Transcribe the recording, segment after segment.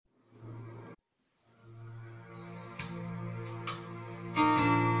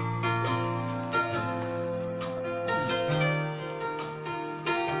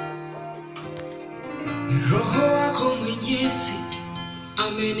Mwenyezi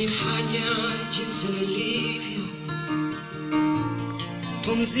amenifanya jinsi nilivyo.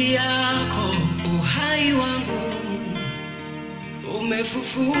 Pumzi yako uhai wangu,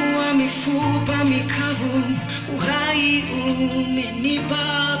 umefufua mifupa mikavu. Uhai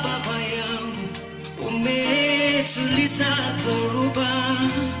umenipa baba yangu, umetuliza dhoruba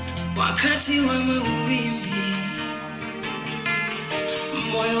wakati wa mawimbi.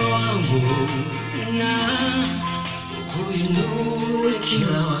 Moyo wangu na kuinue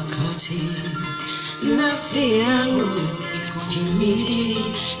kila wakati, nafsi yangu ikuhimidi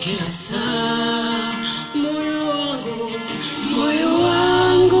kila saa. Moyo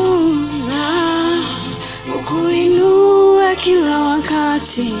wangu na kuinue kila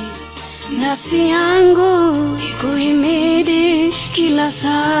wakati, nafsi yangu ikuhimidi kila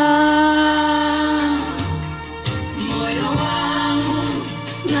saa. Moyo wangu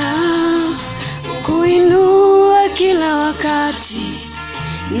na kuinua kila wakati,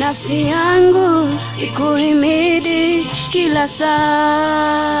 nafsi yangu ikuhimidi kila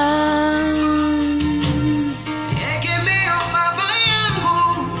saa. Egemeo baba yangu,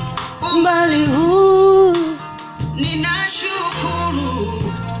 umbali huu ninashukuru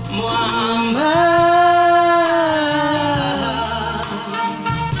mwamba.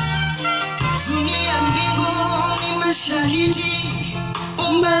 Dunia mbingu ni mashahidi,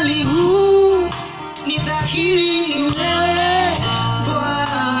 umbali huu ni dhahiri ni wewe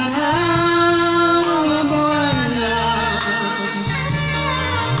Bwana, Bwana.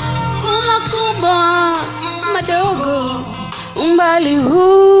 Kwa makubwa madogo, umbali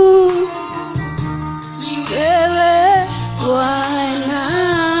huu ni wewe Bwana,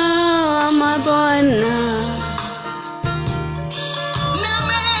 Bwana. Na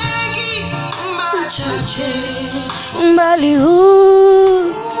mengi machache, umbali huu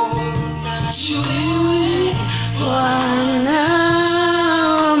wewe Bwana,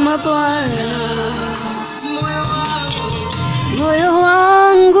 Bwana. Moyo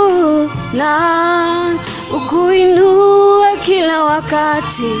wangu na ukuinue kila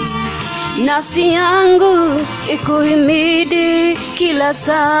wakati, nafsi yangu ikuhimidi kila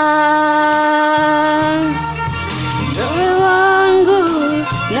saa. Moyo wangu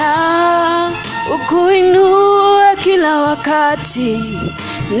na ukuinue kila wakati,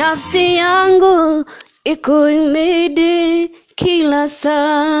 nafsi yangu ikuhimidi kila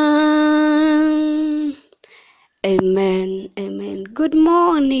saa. Amen. Amen. Good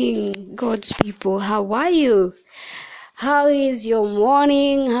morning, God's people. How are you? How is your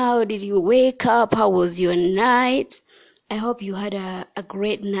morning? How did you wake up? How was your night? I hope you had a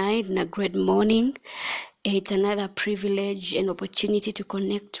great night and a great morning. It's another privilege and opportunity to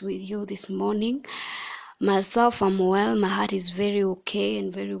connect with you this morning. Myself, I'm well. My heart is very okay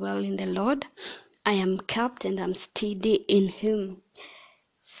and very well in the Lord. I am kept and I'm steady in Him.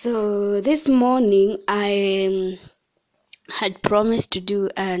 So this morning I had promised to do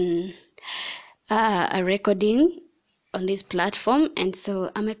a recording on this platform, and so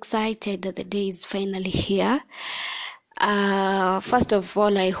I'm excited that the day is finally here. First of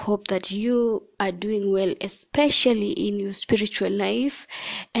all, I hope that you are doing well, especially in your spiritual life.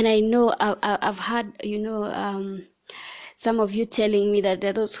 And I know I've had, some of you telling me that there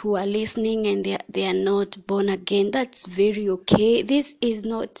are those who are listening and they are not born again. That's very okay. This is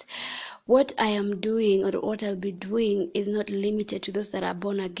not what I am doing, or what I'll be doing is not limited to those that are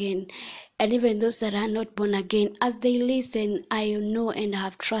born again. And even those that are not born again, as they listen, I know and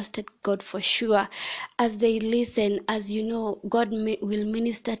have trusted God for sure. As they listen, as you know, God will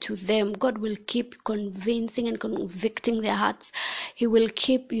minister to them. God will keep convincing and convicting their hearts. He will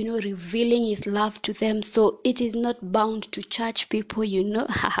keep, revealing His love to them. So it is not bound to church people,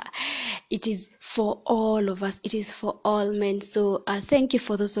 It is for all of us. It is for all men. So thank you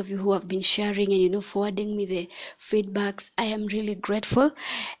for those of you who have been sharing and, forwarding me the feedbacks. I am really grateful.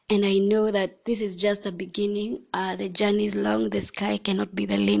 And I know that this is just the beginning. The journey is long. The sky cannot be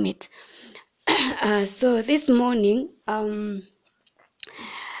the limit. So this morning, I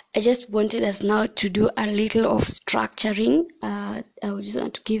just wanted us now to do a little of structuring. I just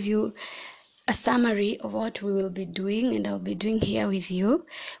want to give you a summary of what we will be doing, and I'll be doing here with you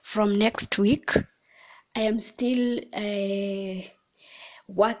from next week. I am still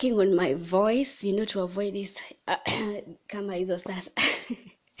working on my voice, to avoid this kama hizo sasa.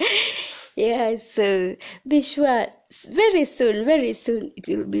 Yeah, so be sure very soon it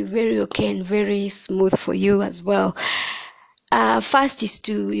will be very okay and very smooth for you as well. First is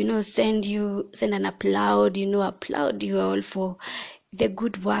to send an applaud, applaud you all for the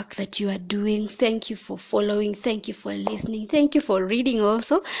good work that you are doing. Thank you for following. Thank you for listening. Thank you for reading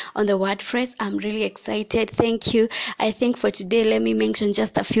also on the WordPress. I'm really excited. Thank you. I think for today, let me mention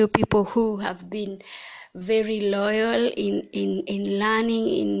just a few people who have been very loyal in learning,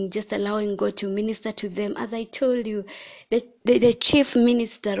 in just allowing God to minister to them. As I told you, the chief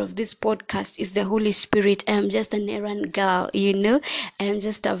minister of this podcast is the Holy Spirit. I am just an errand girl, I am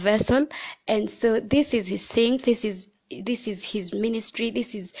just a vessel. And so this is his thing. This is his ministry.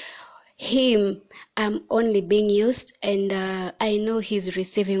 This is him. I'm only being used, and I know he's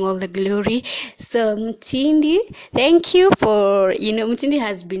receiving all the glory. So Mtindi, thank you for, Mtindi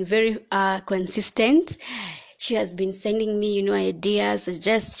has been very consistent. She has been sending me, ideas,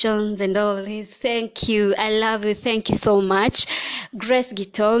 suggestions, and all this. Thank you. I love you. Thank you so much. Grace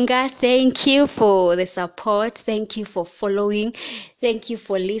Gitonga, thank you for the support. Thank you for following. Thank you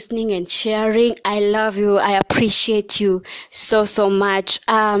for listening and sharing. I love you. I appreciate you so, so much.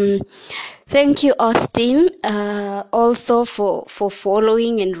 Thank you, Austin, also for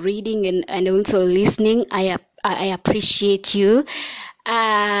following and reading and also listening. I appreciate you.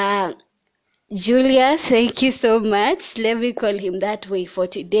 Julia, thank you so much. Let me call him that way for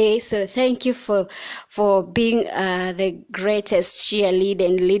today. So thank you for being the greatest cheerleader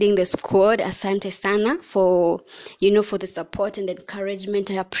and leading the squad. Asante sana for the support and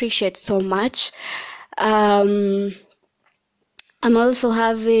encouragement. I appreciate so much. I'm also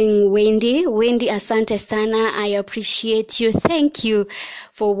having Wendy. Wendy, asante sana. I appreciate you. Thank you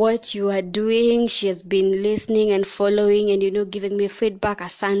for what you are doing. She has been listening and following and, giving me feedback.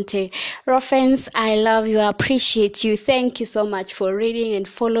 Asante. Rofens, I love you. I appreciate you. Thank you so much for reading and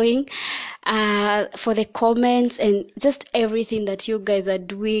following, for the comments and just everything that you guys are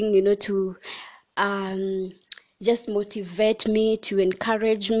doing, to just motivate me, to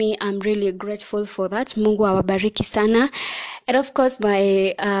encourage me. I'm really grateful for that. Mungu awabariki sana. And of course,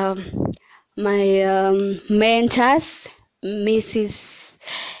 my mentors, Mr.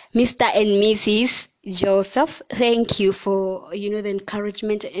 and Mrs. Joseph, thank you for the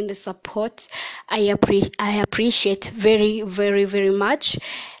encouragement and the support. I appreciate very, very, very much.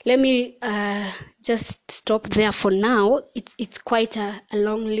 Let me just stop there for now. It's quite a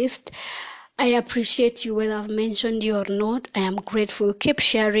long list. I appreciate you whether I've mentioned you or not. I am grateful. Keep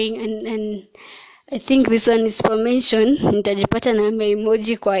sharing and I think this one is for mention. Nitajipata na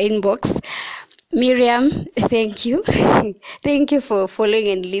emoji kwa inbox. Miriam, thank you. Thank you for following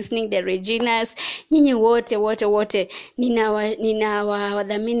and listening. The Reginas, nyinyi wote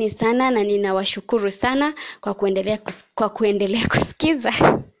ninawadhamini sana na ninawashukuru sana kwa kuendelea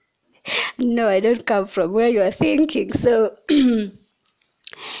kusikiza. No, I don't come from where you are thinking. So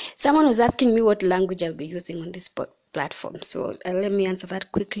someone was asking me what language I'll be using on this platform. So let me answer that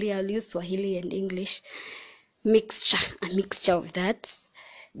quickly. I'll use Swahili and English. A mixture of that,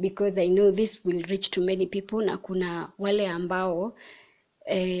 because I know this will reach to many people. Na kuna wale ambao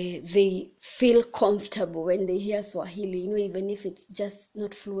they feel comfortable when they hear Swahili, even if it's just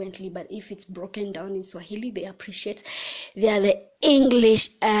not fluently, but if it's broken down in Swahili, they appreciate. They are the English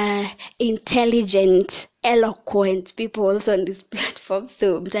intelligent, eloquent people also on this platform.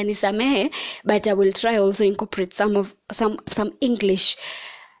 So mtanisamehe, but I will try also incorporate some English,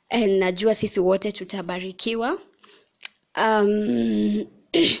 and najua sisi wote tutabarikiwa.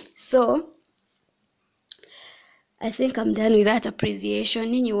 So I think I'm done with that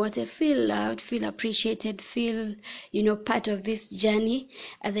appreciation. Ninyi wote feel loved, feel appreciated, feel part of this journey.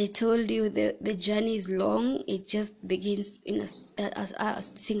 As I told you, the journey is long. It just begins in a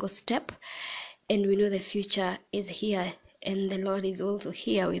single step, and we know the future is here, and the Lord is also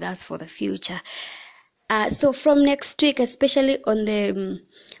here with us for the future. So from next week, especially on the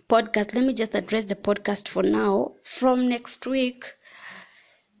podcast, let me just address the podcast for now. From next week,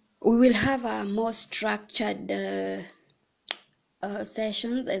 we will have a more structured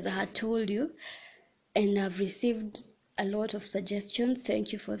sessions, as I had told you, and I've received a lot of suggestions.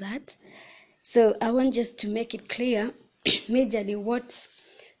 Thank you for that. So I want just to make it clear majorly what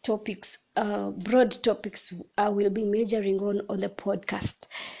topics, broad topics, I will be majoring on the podcast.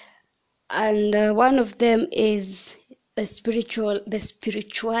 And one of them is the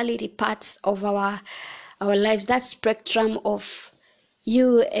spirituality parts of our lives, that spectrum of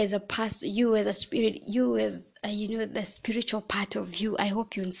you as a pastor, you as a spirit, you as the spiritual part of you. I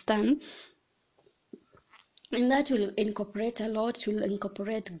hope you understand. And that will incorporate a lot, will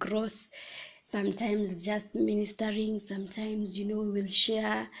incorporate growth, sometimes just ministering, sometimes we will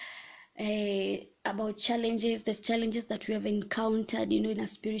share about the challenges that we have encountered in a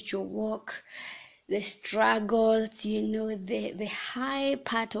spiritual walk. the struggles, the high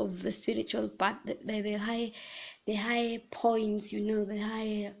part of the spiritual part, the high points, the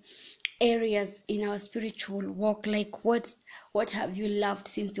high areas in our spiritual walk, like what have you loved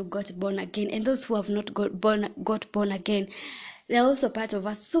since you got born again. And those who have not got born again, they're also part of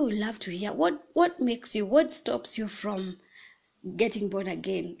us. So we love to hear what stops you from getting born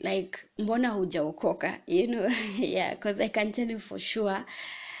again, like mbona hujaokoka, yeah, because I can tell you for sure,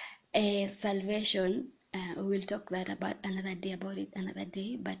 salvation, we will talk that about another day,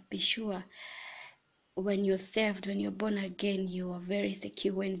 but be sure, when you're saved, when you're born again, you are very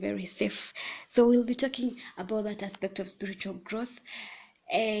secure and very safe. So we'll be talking about that aspect of spiritual growth.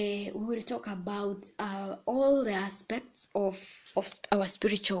 We will talk about all the aspects of our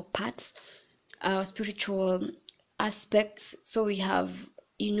spiritual parts, our spiritual aspects. So we have,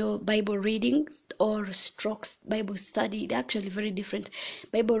 Bible reading or strokes Bible study. They're actually very different.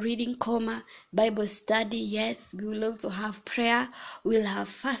 Bible reading, Bible study. Yes, we will also have prayer. We'll have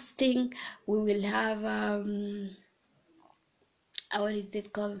fasting. We will have what is this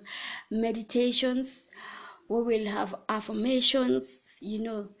called? Meditations. We will have affirmations,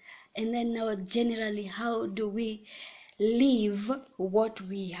 and then now generally, how do we live what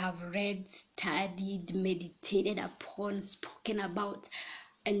we have read, studied, meditated upon, spoken about,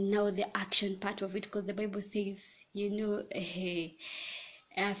 and now the action part of it, because the Bible says, faith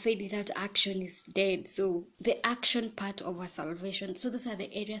without action is dead. So the action part of our salvation. So those are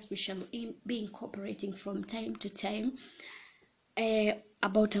the areas we shall be incorporating from time to time.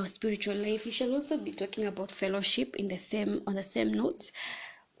 About our spiritual life. We shall also be talking about fellowship on the same note.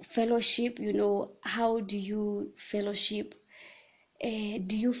 Fellowship, how do you fellowship?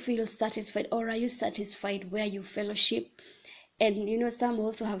 Do you feel satisfied, or are you satisfied where you fellowship? And some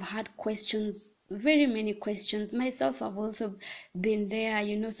also have had questions, very many questions. Myself, I've also been there.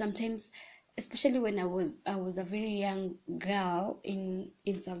 Sometimes, especially when I was a very young girl in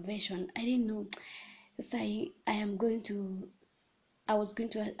salvation, I didn't know. So I was going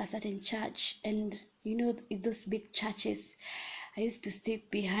to a certain church, and those big churches, I used to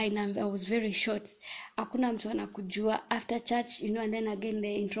sit behind, and I was very short. Hakuna mtu anakujua after church, and then again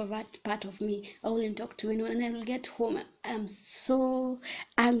the introvert part of me, I wouldn't talk to anyone, and I will get home, I'm so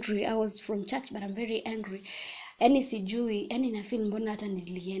angry. I was from church, but I'm very angry. Yani sijui, yani nafeel mbona hata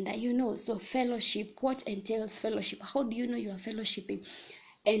nilienda, so fellowship, what entails fellowship? How do you know you are fellowshipping?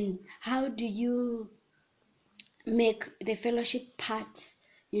 And how do you make the fellowship part,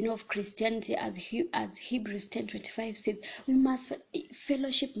 of Christianity, as Hebrews 10:25 says?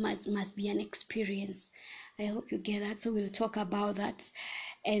 Fellowship must be an experience. I hope you get that. So we'll talk about that.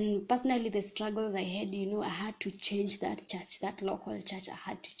 And personally, the struggles I had, I had to change that church, that local church. I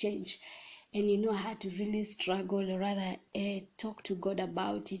had to change, and I had to really struggle, or rather talk to God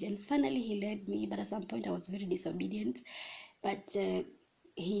about it. And finally he led me, but at some point I was very disobedient, but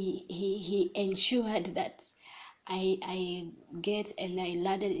he ensured that I get and I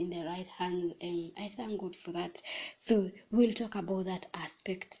landed in the right hands, and I thank God for that. So we'll talk about that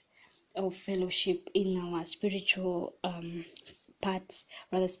aspect of fellowship in our spiritual part,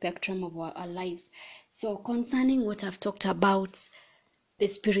 rather spectrum of our lives. So concerning what I've talked about, the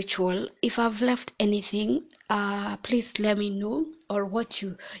spiritual, if I've left anything, please let me know, or what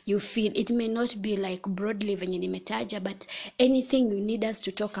you feel. It may not be like broadly venye nimetaja, but anything you need us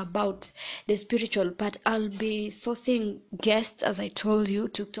to talk about the spiritual part, I'll be sourcing guests, as I told you,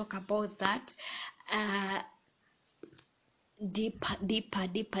 to talk about that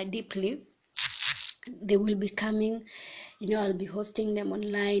deeply. They will be coming, I'll be hosting them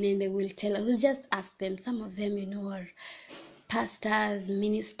online, and they will tell us. We'll just ask them. Some of them, are pastors,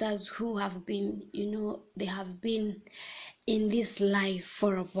 ministers who have been, they have been in this life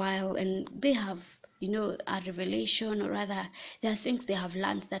for a while, and they have, a revelation, or rather, there are things they have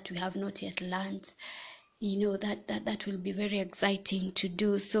learned that we have not yet learned. That will be very exciting to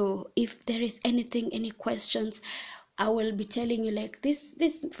do. So if there is any questions, I will be telling you, like this,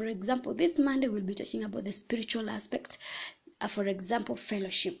 for example, this Monday we'll be talking about the spiritual aspect, for example,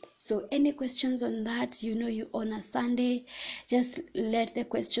 fellowship. So any questions on that, you on a Sunday, just let the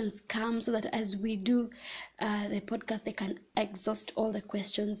questions come, so that as we do the podcast, they can exhaust all the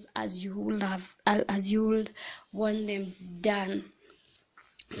questions as you would want them done.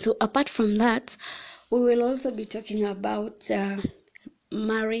 So apart from that, we will also be talking about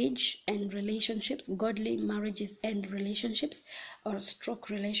marriage and relationships, godly marriages and relationships, or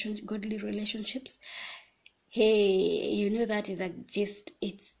godly relationships. Hey, that is a gist.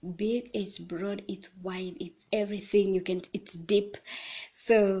 It's big, it's broad, it's wide, it's everything. It's deep.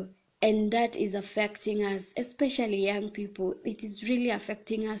 So, and that is affecting us, especially young people. It is really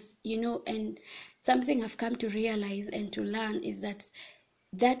affecting us, and something I've come to realize and to learn is that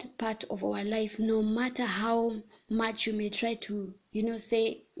that part of our life, no matter how much you may try to,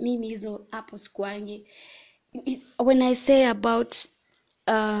 say mimi hizo hapo sikuangi. When I say about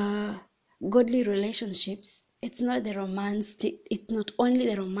godly relationships, it's not only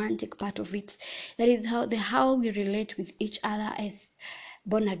the romantic part of it. That is how we relate with each other as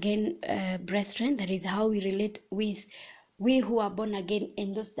born again brethren. That is how we relate with we who are born again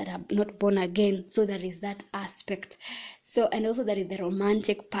and those that are not born again. So there is that aspect. So, and also there is the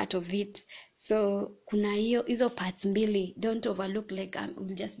romantic part of it. So kuna hizo parts mbili. Don't overlook like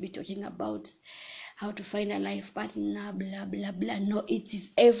we'll just be talking about how to find a life partner, blah blah blah. No, it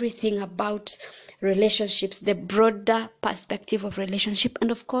is everything about relationships, the broader perspective of relationship, and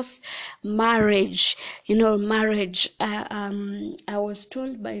of course marriage. Marriage, I was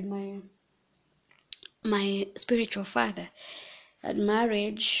told by my spiritual father that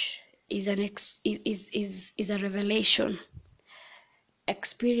marriage is is a revelation.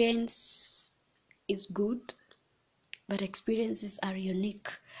 Experience is good, but experiences are unique.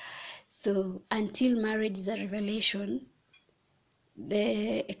 So until marriage is a revelation,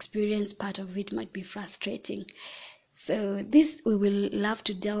 the experience part of it might be frustrating. So this, we will love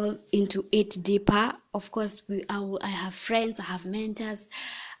to delve into it deeper. Of course, I have friends, I have mentors,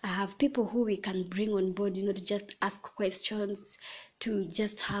 I have people who we can bring on board, to just ask questions, to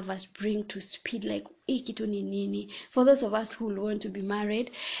just have us bring to speed, like, hii kitu ni nini? For those of us who want to be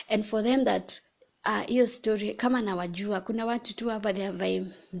married, and for them that hiyo story kama nawajua, kuna watu tu hapa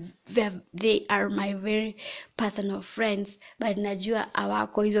they are my very personal friends, but najua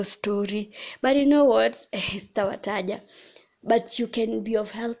hawako hizo story, but you know what, sitawataja, but you can be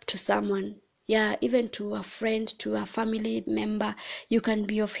of help to someone. Yeah, even to a friend, to a family member, you can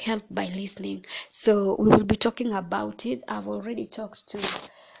be of help by listening. So we will be talking about it. I've already talked to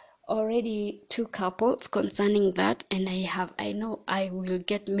two couples concerning that, and I know I will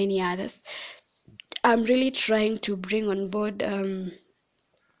get many others. I'm really trying to bring on board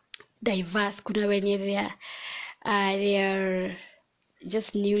diverse. Kuna wenye they are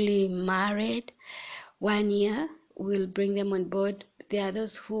just newly married 1 year, we'll bring them on board. There are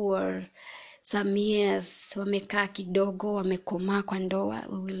those who are some years wamekaa kidogo, wamekomaa kwa ndoa,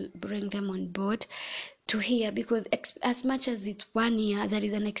 we will bring them on board to hear, because as much as it's 1 year, there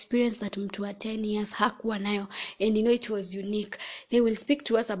is an experience that mtu wa 10 years hakuwa nayo, and it was unique. They will speak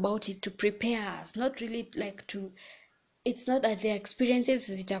to us about it to prepare us, not really like to, it's not that their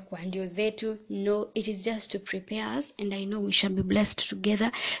experiences zitakuwa ndio zetu. No, it is just to prepare us, and I know we shall be blessed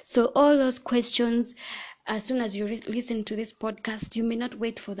together. So all those questions, as soon as you listen to this podcast, you may not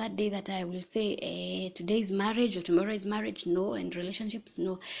wait for that day that I will say today is marriage or tomorrow is marriage. No, and relationships,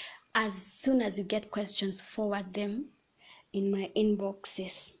 no. As soon as you get questions, forward them in my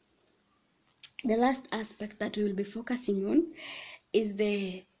inboxes. The last aspect that we will be focusing on is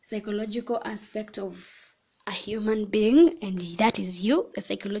the psychological aspect of a human being, and that is you, the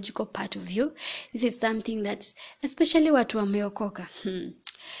psychological part of you. This is something that, especially watu wameokoka,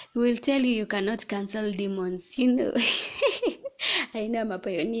 will tell you cannot cancel demons. I know I'm a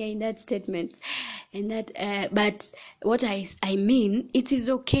pioneer in that statement, and that but what I mean, it is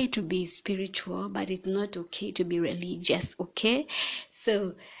okay to be spiritual, but it's not okay to be religious. Okay,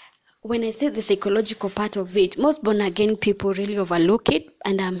 so when I say the psychological part of it, most born again people really overlook it,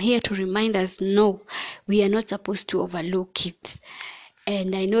 and I'm here to remind us, no, we are not supposed to overlook it.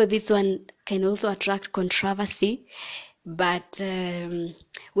 And I know this one can also attract controversy, but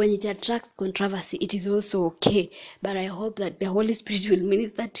when it attracts controversy, it is also okay. But I hope that the Holy Spirit will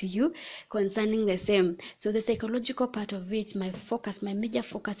minister to you concerning the same. So the psychological part of it, my major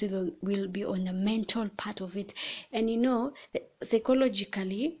focus will be on the mental part of it. And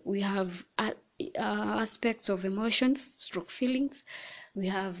psychologically, we have aspects of emotions, stroke feelings, we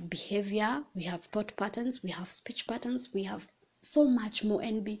have behavior, we have thought patterns, we have speech patterns, we have so much more.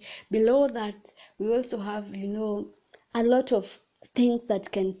 And below that, we also have, a lot of things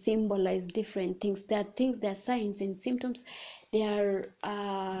that can symbolize different things. There are signs and symptoms. There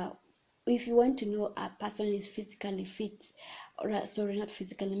are, if you want to know a person is physically fit, not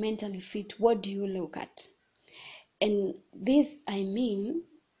physically, mentally fit, what do you look at? And this, I mean,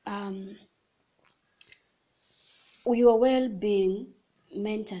 your well-being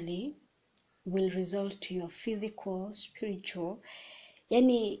mentally will result to your physical, spiritual.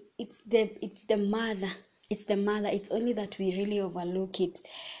 Yani, it's the mother. It's only that we really overlook it.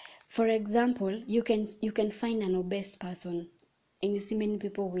 For example, you can find an obese person, and you see many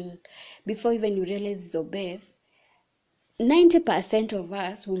people will, before even you realize he's obese, 90% of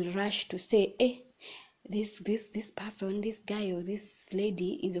us will rush to say, this person, this guy or this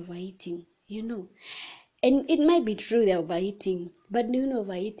lady is overeating. And it might be true they're overeating, but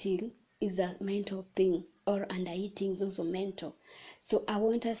overeating is a mental thing, or undereating is also mental. So I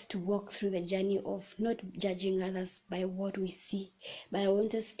want us to walk through the journey of not judging others by what we see, but I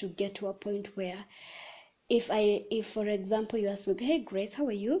want us to get to a point where if for example you ask me, hey Grace, how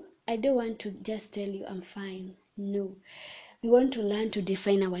are you? I don't want to just tell you I'm fine. No. We want to learn to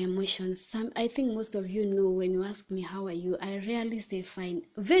define our emotions. I think most of you know, when you ask me how are you, I rarely say fine.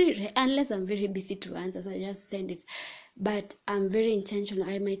 Unless I'm very busy to answer, so I just send it. But I'm very intentional.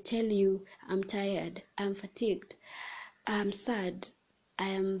 I might tell you I'm tired, I'm fatigued, I'm sad, I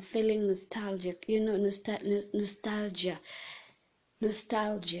am feeling nostalgic.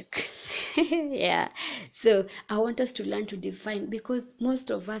 Nostalgic. Yeah. So I want us to learn to define, because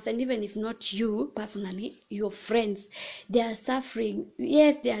most of us, and even if not you personally, your friends, they are suffering.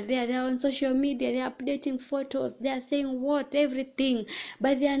 Yes, they are there, they are on social media, they are updating photos, they are saying everything,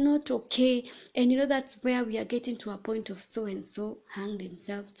 but they are not okay. And that's where we are getting to a point of so and so hanged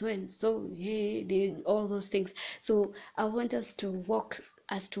themselves, so and so, yeah, they all those things. So I want us to walk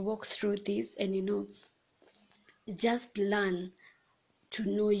through this, and just learn to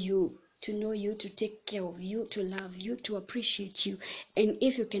know you, to take care of you, to love you, to appreciate you. And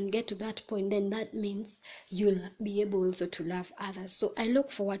if you can get to that point, then that means you'll be able also to love others. So I look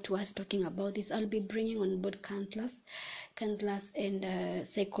forward to us talking about this. I'll be bringing on board counselors and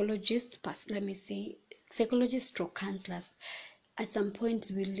psychologists, psychologists or counselors. At some point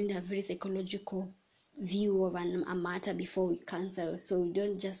we'll need a very psychological view of a matter before we cancel. So we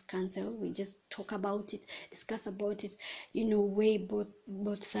don't just cancel, we just talk about it, discuss about it, weigh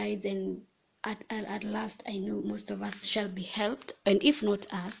both sides, and at last I know most of us shall be helped, and if not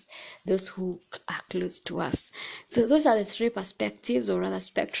us, those who are close to us. So those are the three perspectives, or rather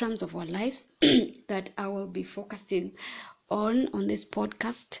spectrums, of our lives that I will be focusing on this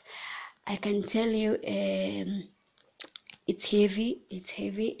podcast. I can tell you it's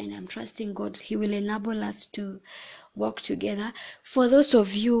heavy, and I'm trusting God. He will enable us to work together. For those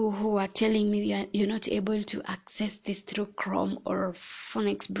of you who are telling me you're not able to access this through Chrome or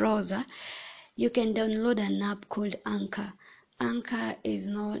Phoenix browser, you can download an app called Anchor. Anchor is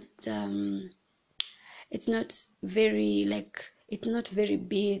not it's not very big. It's not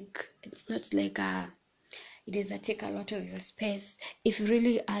like it does take a lot of your space. If you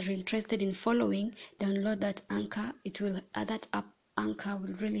really are interested in following, download that Anchor. That app Anchor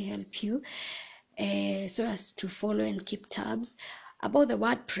will really help you so as to follow and keep tabs. About the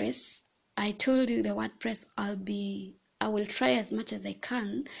WordPress, I told you the WordPress I will try as much as I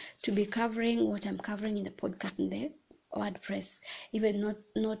can to be covering what I'm covering in the podcast in the WordPress, even though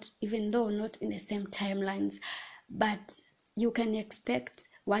not in the same timelines, but you can expect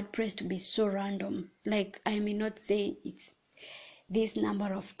WordPress to be so random. Like, I may not say it's this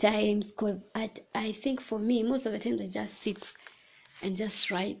number of times, because I think for me, most of the times I just sit and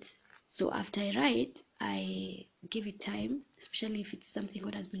just write. So after I write, I give it time, especially if it's something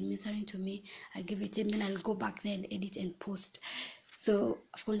God has been ministering to me. I give it time, then I'll go back there and edit and post. So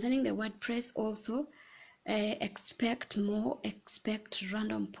concerning the WordPress also, expect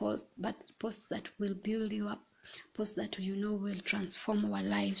random posts, but posts that will build you up, posts that will transform our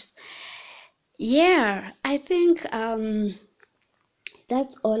lives. Yeah, I think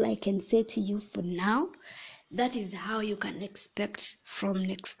that's all I can say to you for now. That is how you can expect from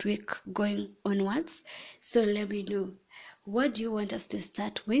next week going onwards. So let me know, what do you want us to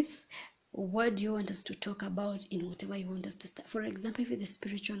start with? What do you want us to talk about in whatever you want us to start? For example, if it's the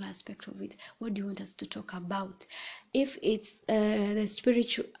spiritual aspect of it, what do you want us to talk about? If it's if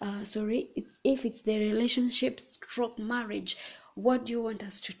it's the relationship stroke marriage, what do you want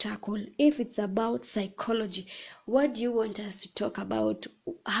us to tackle? If it's about psychology, what do you want us to talk about?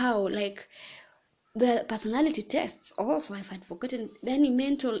 How, like, the personality tests also, if I'd forgotten. Then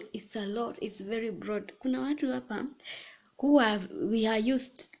mental, it's a lot, it's very broad. Kuna watu hapa we are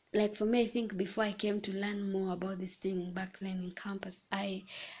used, like for me, I think before I came to learn more about this thing back then in campus, I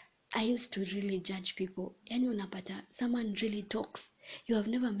used to really judge people. Yani unapata someone really talks, you have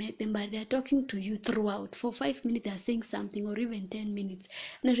never met them, but they're talking to you throughout. For 5 minutes they're saying something, or even 10 minutes.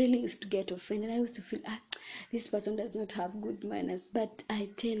 And I really used to get offended. I used to feel, this person does not have good manners. But I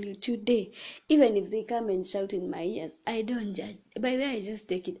tell you, today, even if they come and shout in my ears, I don't judge. By then I just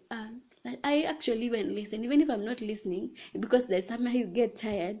take it. I actually even listen, even if I'm not listening, because there's somewhere you get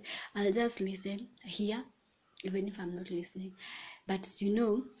tired, I'll just listen, hear, even if I'm not listening. But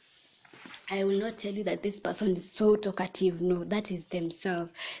I will not tell you that this person is so talkative. No, that is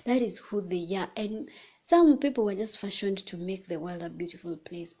themselves. That is who they are. And Some people were just fashioned to make the world a beautiful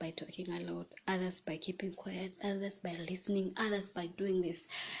place by talking a lot, others by keeping quiet, others by listening, others by doing this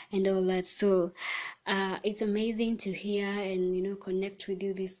and all that. So it's amazing to hear and connect with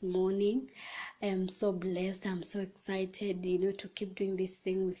you this morning. I am so blessed. I'm so excited, to keep doing this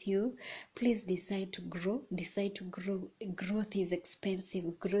thing with you. Please decide to grow. Decide to grow. Growth is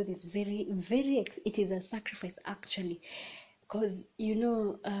expensive. Growth is very, very. It is a sacrifice actually, because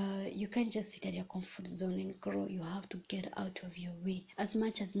you can't just sit at your comfort zone and grow. You have to get out of your way. As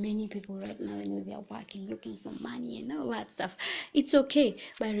much as many people right now, they are working, looking for money and all that stuff, it's okay,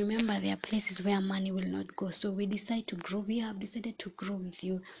 but remember there are places where money will not go. So we decide to grow. We have decided to grow with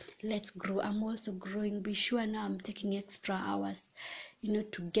you. Let's grow. I'm also growing. Be sure now I'm taking extra hours,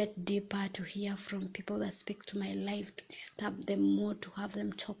 to get deeper, to hear from people that speak to my life, to disturb them more, to have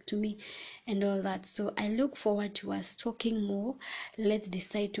them talk to me and all that. So I look forward to us talking more. Let's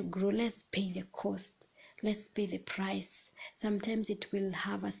decide to grow. Let's pay the cost. Let's pay the price. Sometimes it will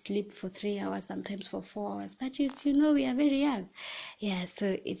have us sleep for 3 hours, sometimes for 4 hours, but we are very young. Yeah,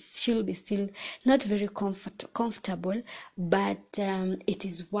 so it should be still not very comfortable, but it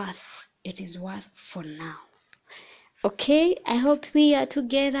is worth for now. Okay, I hope we are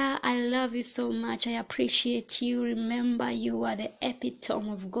together. I love you so much. I appreciate you. Remember, you are the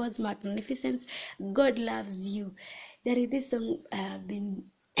epitome of God's magnificence. God loves you. There is this song I've been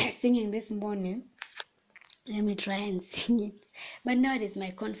singing this morning. Let me try and sing it. But nowadays,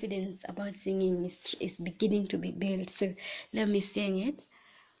 my confidence about singing is beginning to be built. So let me sing it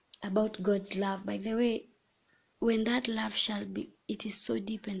about God's love. By the way, when that love shall be, it is so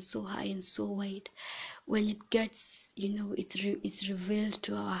deep and so high and so wide. When it gets, it's revealed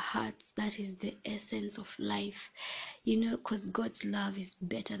to our hearts. That is the essence of life, because God's love is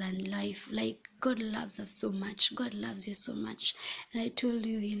better than life. Like, God loves us so much. God loves you so much. And I told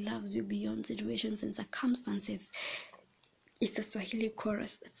you, he loves you beyond situations and circumstances. It's a Swahili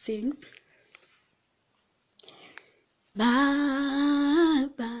chorus that sings,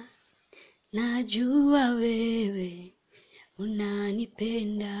 Baba, najua wewe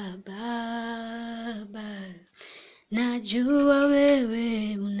unanipenda Baba, najua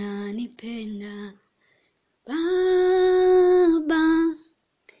wewe unanipenda Baba,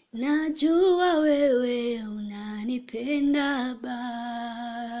 najua wewe unanipenda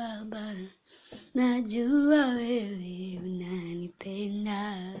Baba, najua wewe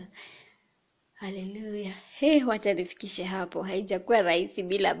unanipenda. Haleluya. Wacha nifikishe hapo. Haijakuwa rahisi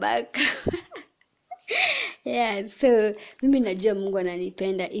bila baka. Yeah, so mimi najua Mungu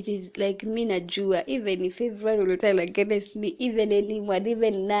ananipenda. It is like mi najua, even if everyone will tell against me, even anyone,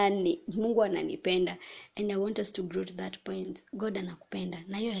 even nani, Mungu ananipenda. And I want us to grow to that point. God anakupenda.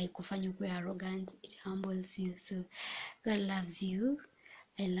 Na hiyo haikufanya ukuwe arrogant. It humbles you. So God loves you.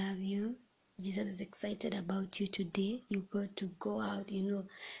 I love you. Jesus is excited about you today. You got to go out,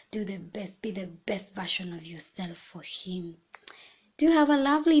 do the best, be the best version of yourself for him. Do have a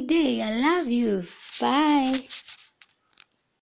lovely day. I love you. Bye.